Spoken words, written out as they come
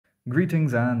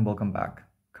Greetings and welcome back.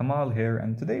 Kamal here,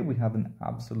 and today we have an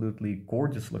absolutely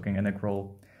gorgeous looking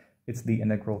integral. It's the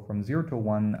integral from 0 to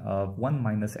 1 of 1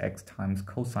 minus x times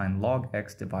cosine log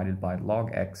x divided by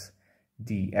log x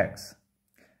dx.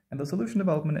 And the solution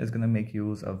development is going to make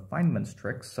use of Feynman's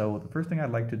tricks. So the first thing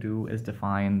I'd like to do is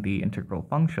define the integral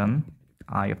function,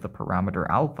 I of the parameter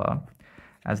alpha,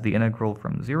 as the integral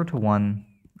from 0 to 1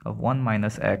 of 1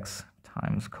 minus x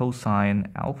times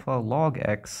cosine alpha log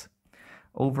x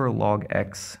over log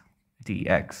x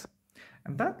dx.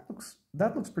 And that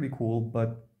looks pretty cool,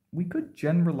 but we could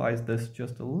generalize this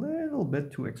just a little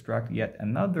bit to extract yet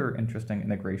another interesting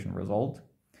integration result.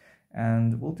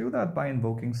 And we'll do that by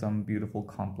invoking some beautiful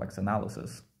complex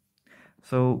analysis.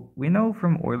 So we know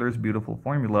from Euler's beautiful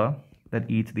formula that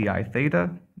e to the I theta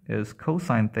is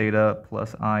cosine theta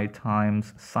plus I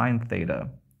times sine theta.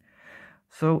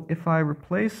 So if I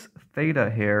replace theta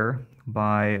here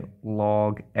by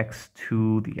log x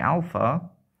to the alpha,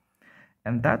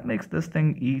 and that makes this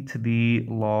thing e to the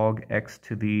log x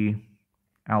to the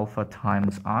alpha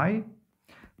times I,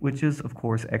 which is of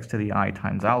course x to the I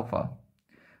times alpha.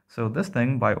 So this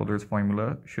thing by Euler's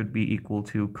formula should be equal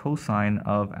to cosine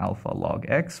of alpha log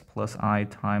x plus I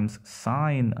times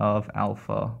sine of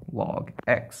alpha log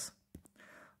x.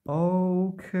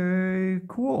 Okay,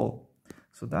 cool.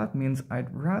 So that means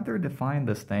I'd rather define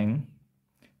this thing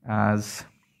as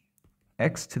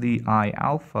x to the I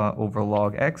alpha over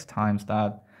log x times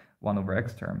that 1 over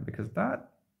x term, because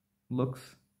that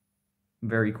looks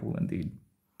very cool indeed.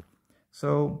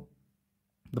 So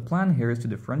the plan here is to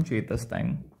differentiate this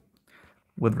thing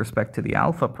with respect to the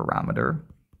alpha parameter,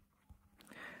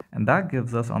 and that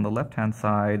gives us on the left-hand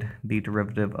side the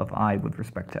derivative of I with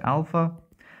respect to alpha,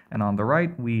 and on the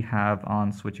right we have,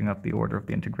 on switching up the order of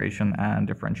the integration and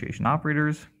differentiation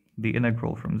operators, the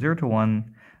integral from 0 to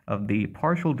 1 of the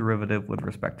partial derivative with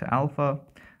respect to alpha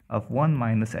of 1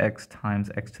 minus x times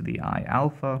x to the I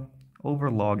alpha over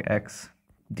log x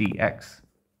dx.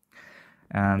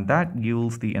 And that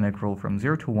yields the integral from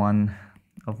 0 to 1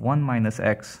 of 1 minus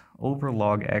x over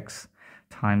log x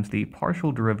times the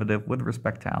partial derivative with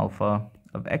respect to alpha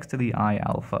of x to the I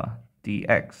alpha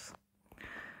dx.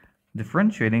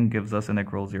 Differentiating gives us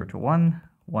integral 0 to 1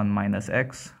 minus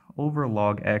x over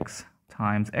log x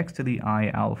times x to the I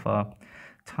alpha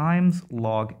times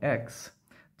log x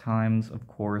times, of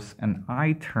course, an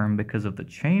I term because of the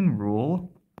chain rule,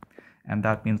 and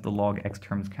that means the log x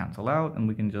terms cancel out, and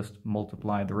we can just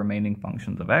multiply the remaining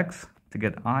functions of x to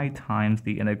get I times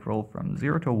the integral from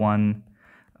 0 to 1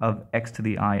 of x to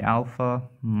the I alpha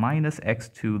minus x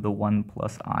to the 1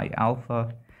 plus I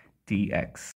alpha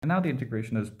dx. And now the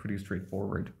integration is pretty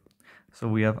straightforward. So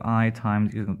we have I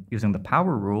times, using the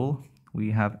power rule,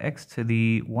 we have x to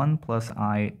the 1 plus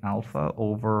I alpha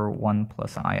over 1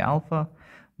 plus I alpha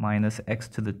minus x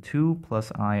to the 2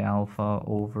 plus I alpha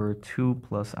over 2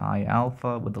 plus I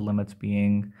alpha, with the limits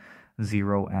being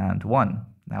 0 and 1.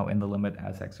 Now in the limit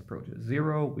as x approaches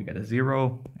 0, we get a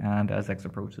 0, and as x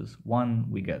approaches 1,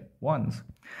 we get 1s.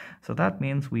 So that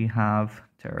means we have,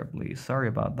 terribly sorry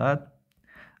about that,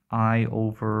 I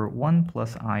over 1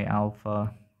 plus I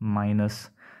alpha minus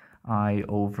I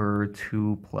over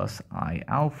 2 plus I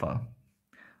alpha.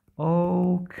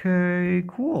 Okay,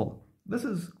 cool. This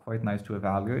is quite nice to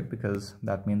evaluate because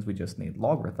that means we just need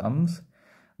logarithms.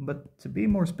 But to be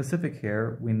more specific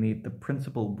here, we need the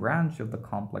principal branch of the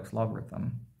complex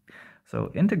logarithm.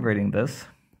 So integrating this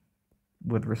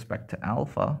with respect to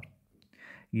alpha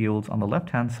yields on the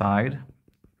left-hand side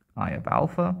I of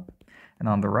alpha, and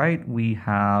on the right we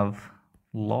have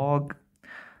log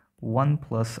 1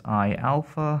 plus I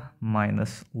alpha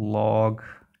minus log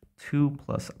 2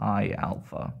 plus I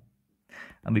alpha.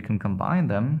 And we can combine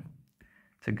them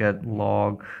to get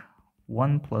log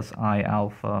 1 plus I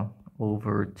alpha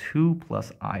over 2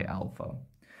 plus I alpha,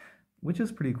 which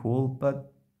is pretty cool,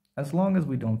 but as long as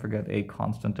we don't forget a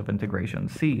constant of integration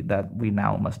c that we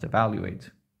now must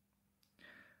evaluate.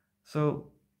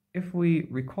 So if we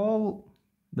recall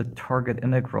the target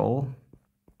integral,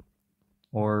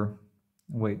 or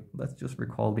wait, let's just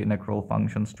recall the integral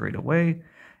function straight away.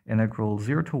 Integral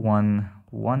 0 to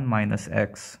 1 minus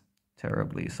x,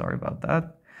 terribly sorry about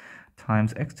that,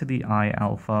 times x to the I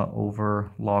alpha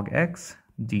over log x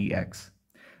dx.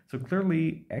 So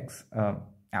clearly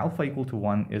alpha equal to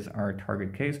 1 is our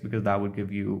target case, because that would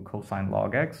give you cosine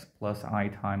log x plus I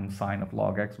times sine of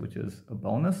log x, which is a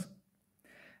bonus.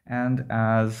 And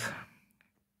as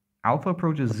alpha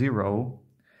approaches 0,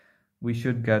 we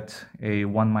should get a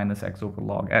 1 minus x over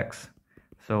log x.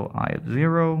 So I of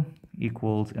 0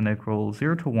 equals integral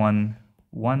 0 to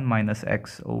 1 minus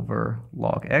x over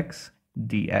log x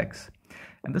dx.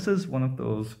 And this is one of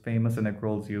those famous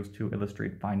integrals used to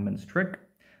illustrate Feynman's trick.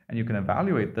 And you can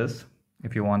evaluate this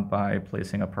if you want by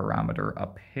placing a parameter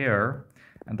up here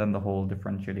and then the whole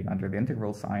differentiating under the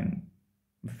integral sign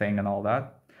thing and all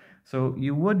that. So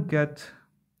you would get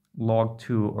log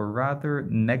 2, or rather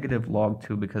negative log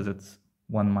 2, because it's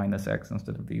 1 minus x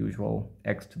instead of the usual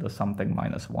x to the something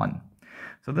minus 1.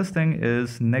 So this thing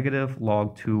is negative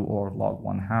log 2 or log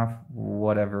 1/2,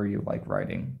 whatever you like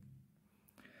writing.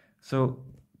 So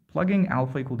plugging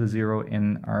alpha equal to 0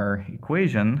 in our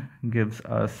equation gives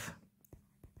us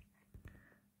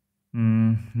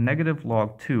negative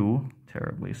log 2,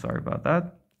 terribly sorry about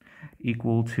that,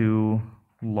 equal to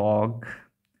log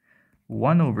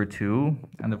 1 over 2,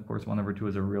 and of course 1 over 2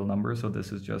 is a real number, so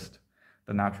this is just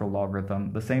the natural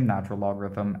logarithm, the same natural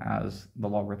logarithm as the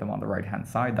logarithm on the right hand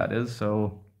side, that is.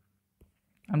 So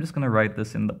I'm just going to write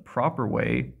this in the proper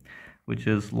way, which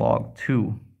is log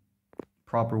 2.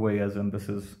 Proper way as in this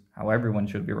is how everyone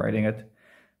should be writing it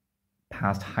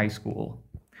past high school,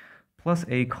 plus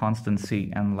a constant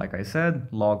c. And like I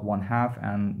said, log 1/2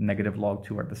 and negative log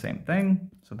 2 are the same thing,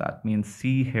 so that means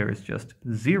c here is just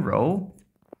 0.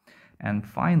 And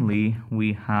finally,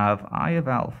 we have I of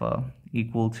alpha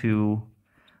equal to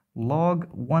log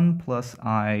 1 plus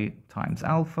I times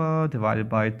alpha divided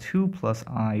by 2 plus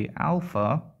I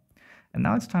alpha. And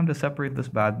now it's time to separate this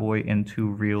bad boy into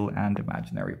real and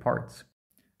imaginary parts.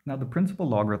 Now the principal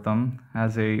logarithm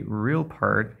has a real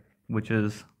part, which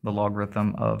is the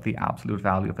logarithm of the absolute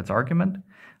value of its argument.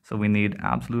 So we need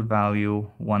absolute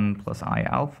value 1 plus I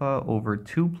alpha over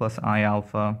 2 plus I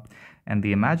alpha. And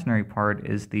the imaginary part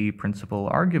is the principal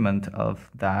argument of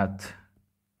that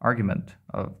argument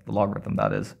of the logarithm,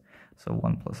 that is. So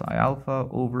 1 plus I alpha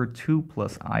over 2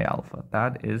 plus I alpha.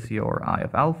 That is your I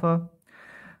of alpha.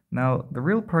 Now, the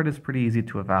real part is pretty easy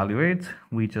to evaluate.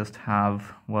 We just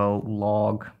have, well,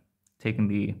 log, taking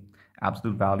the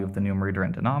absolute value of the numerator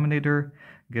and denominator,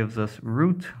 gives us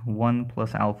root 1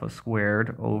 plus alpha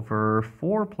squared over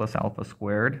 4 plus alpha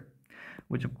squared,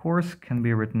 which of course can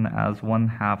be written as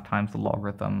 1/2 times the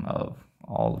logarithm of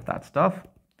all of that stuff.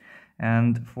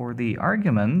 And for the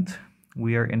argument,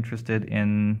 we are interested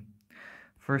in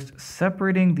first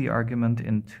separating the argument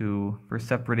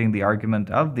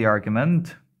of the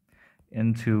argument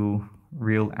into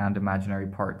real and imaginary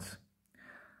parts.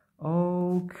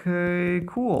 Okay,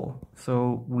 cool.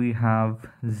 So we have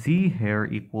z here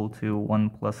equal to 1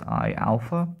 plus I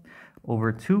alpha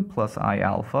over 2 plus I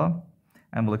alpha,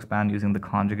 and we'll expand using the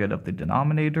conjugate of the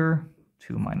denominator,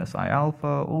 2 minus I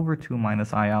alpha over 2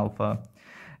 minus I alpha,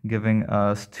 giving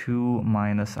us 2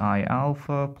 minus I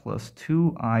alpha plus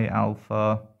 2I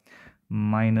alpha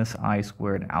minus I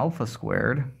squared alpha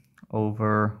squared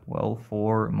over, well,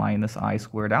 4 minus I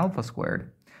squared alpha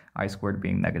squared. I squared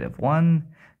being -1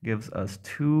 gives us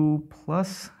 2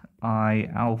 plus I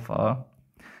alpha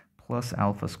plus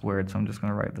alpha squared. So I'm just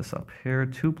going to write this up here,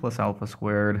 2 plus alpha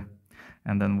squared,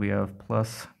 and then we have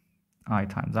plus I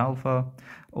times alpha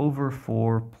over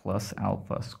 4 plus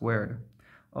alpha squared.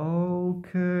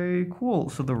 Okay, cool.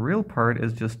 So the real part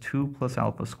is just 2 plus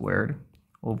alpha squared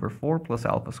over 4 plus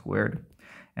alpha squared,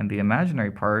 and the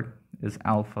imaginary part is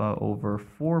alpha over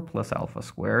 4 plus alpha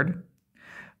squared.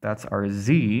 That's our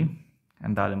z,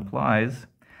 and that implies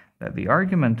that the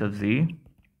argument of z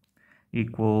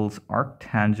equals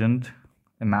arctangent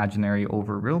imaginary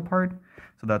over real part.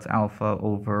 So that's alpha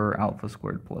over alpha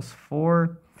squared plus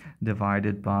 4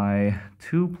 divided by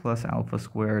 2 plus alpha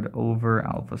squared over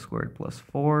alpha squared plus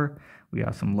 4. We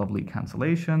have some lovely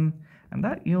cancellation, and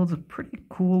that yields a pretty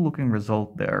cool looking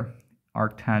result there.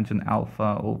 Arctangent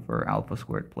alpha over alpha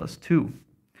squared plus 2.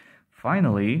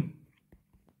 Finally,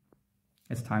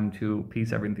 it's time to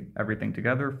piece everything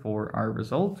together for our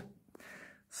result.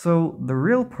 So the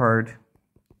real part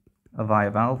of I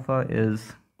of alpha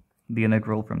is the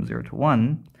integral from 0 to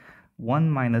 1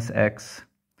 minus x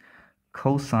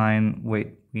cosine,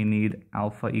 we need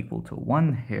alpha equal to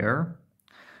 1 here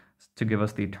to give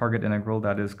us the target integral,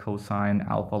 that is cosine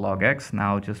alpha log x,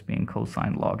 now just being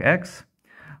cosine log x,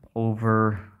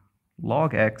 over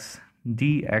log x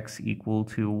dx equal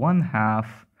to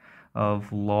 1/2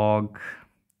 of log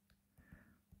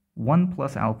 1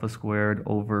 plus alpha squared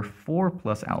over 4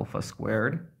 plus alpha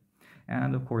squared.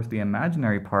 And of course the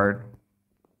imaginary part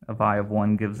of I of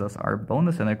 1 gives us our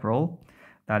bonus integral,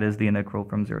 that is the integral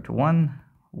from 0 to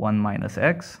 1 minus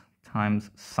x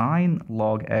times sine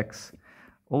log x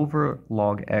over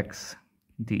log x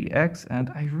dx. And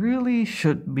I really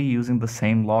should be using the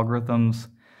same logarithms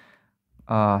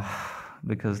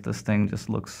because this thing just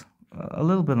looks a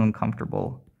little bit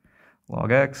uncomfortable.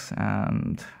 Log x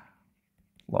and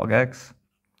log x.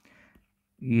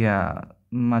 Yeah,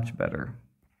 much better.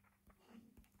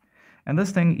 And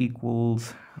this thing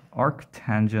equals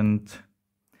arctangent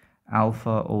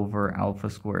alpha over alpha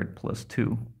squared plus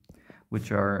 2,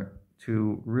 which are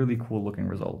two really cool looking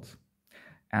results.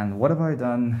 And what have I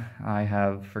done? I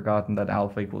have forgotten that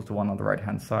alpha equals to 1 on the right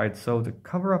hand side. So to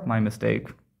cover up my mistake,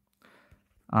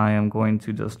 I am going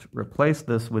to just replace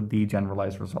this with the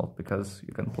generalized result, because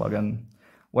you can plug in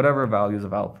whatever values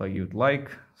of alpha you'd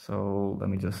like. So let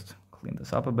me just clean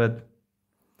this up a bit.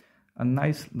 A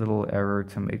nice little error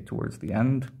to make towards the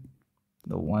end.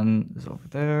 The 1 is over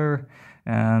there,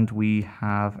 and we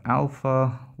have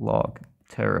alpha log,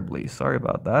 terribly sorry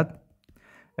about that,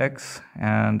 x,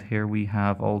 and here we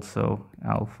have also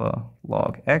alpha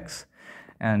log x.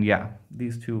 And yeah,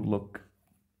 these two look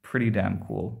pretty damn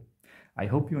cool. I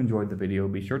hope you enjoyed the video.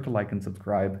 Be sure to like and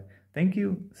subscribe. Thank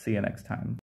you. See you next time.